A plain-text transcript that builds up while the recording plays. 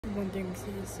one thing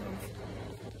to yourself.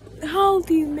 How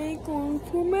do you make long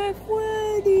format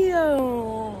videos?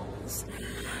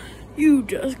 You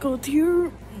just go to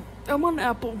your, I'm on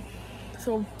Apple,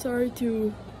 so sorry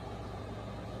to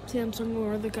Samsung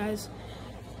or other guys,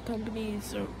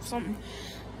 companies or something,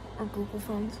 or Google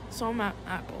phones, so I'm at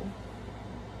Apple.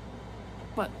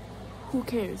 But who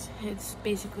cares? It's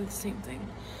basically the same thing.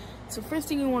 So first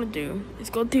thing you want to do is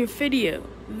go to your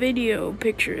video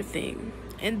picture thing,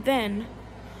 and then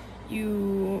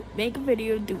you make a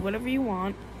video, do whatever you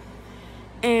want,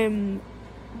 and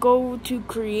go to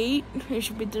create. It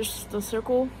should be just the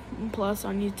circle plus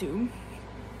on YouTube,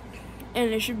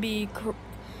 and it should be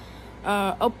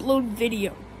upload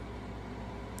video.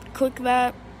 Click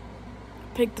that,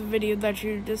 pick the video that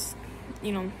you just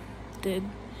did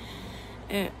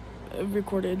and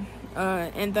recorded,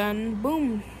 and then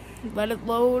boom, let it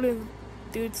load and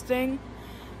do its thing.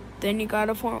 Then you got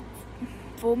a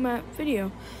format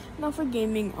video. Now for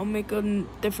gaming, I'll make a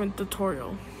different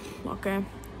tutorial. Okay,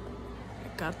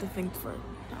 I got the thing for it.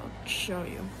 I'll show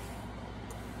you.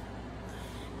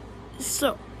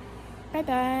 So, bye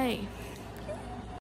bye.